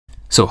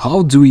So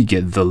how do we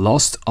get the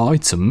last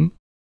item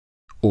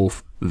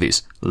of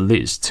this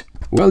list?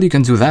 Well, you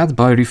can do that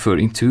by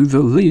referring to the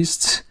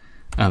list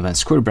and then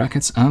square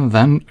brackets and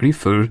then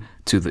refer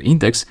to the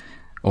index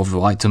of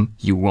the item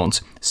you want.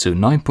 So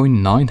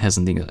 9.9 has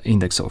an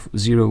index of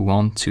 0,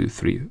 1, 2,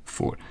 3,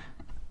 4,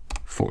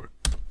 4.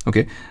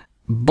 Okay,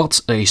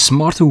 but a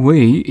smarter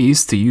way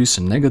is to use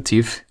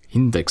negative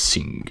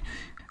indexing,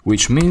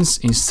 which means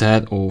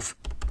instead of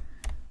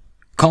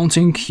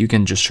counting, you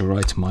can just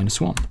write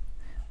 -1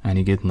 and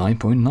you get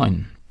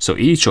 9.9. So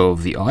each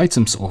of the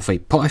items of a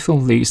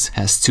Python list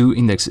has two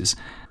indexes,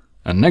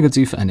 a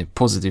negative and a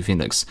positive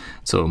index.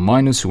 So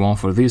 -1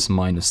 for this,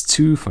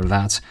 -2 for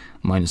that,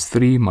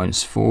 -3,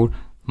 -4,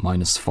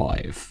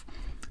 -5.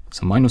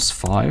 So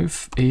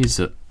 -5 is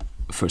the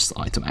first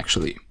item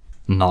actually,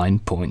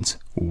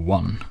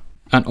 9.1.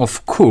 And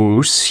of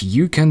course,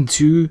 you can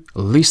do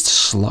list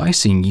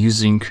slicing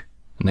using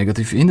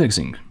negative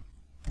indexing.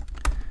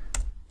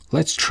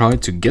 Let's try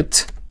to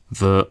get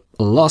the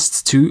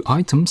last two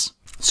items.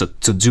 So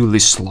to do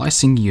list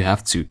slicing, you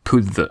have to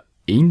put the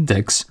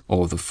index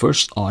of the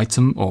first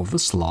item of the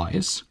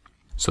slice.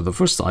 So the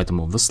first item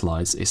of the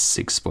slice is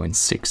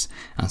 6.6,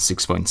 and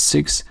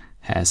 6.6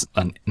 has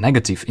a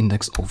negative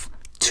index of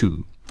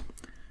 2.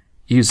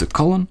 Use a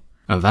colon,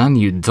 and then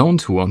you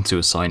don't want to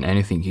assign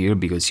anything here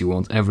because you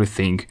want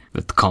everything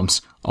that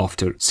comes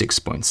after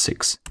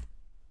 6.6.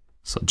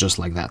 So just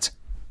like that,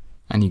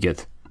 and you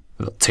get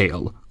the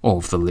tail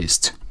of the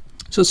list.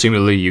 So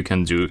similarly, you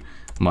can do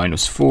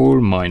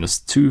 -4,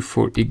 -2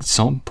 for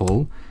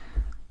example.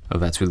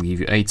 That will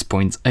give you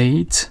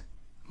 8.8,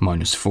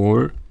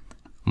 -4,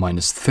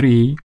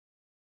 -3,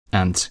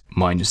 and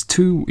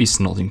 -2 is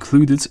not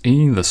included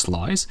in the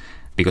slice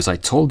because I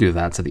told you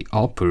that the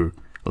upper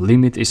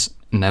limit is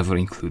never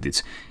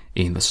included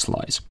in the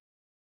slice.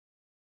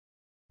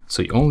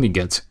 So you only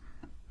get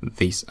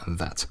this and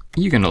that.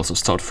 You can also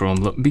start from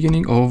the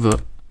beginning of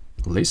the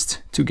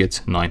list to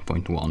get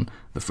 9.1,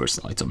 the first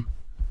item,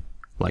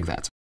 like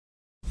that.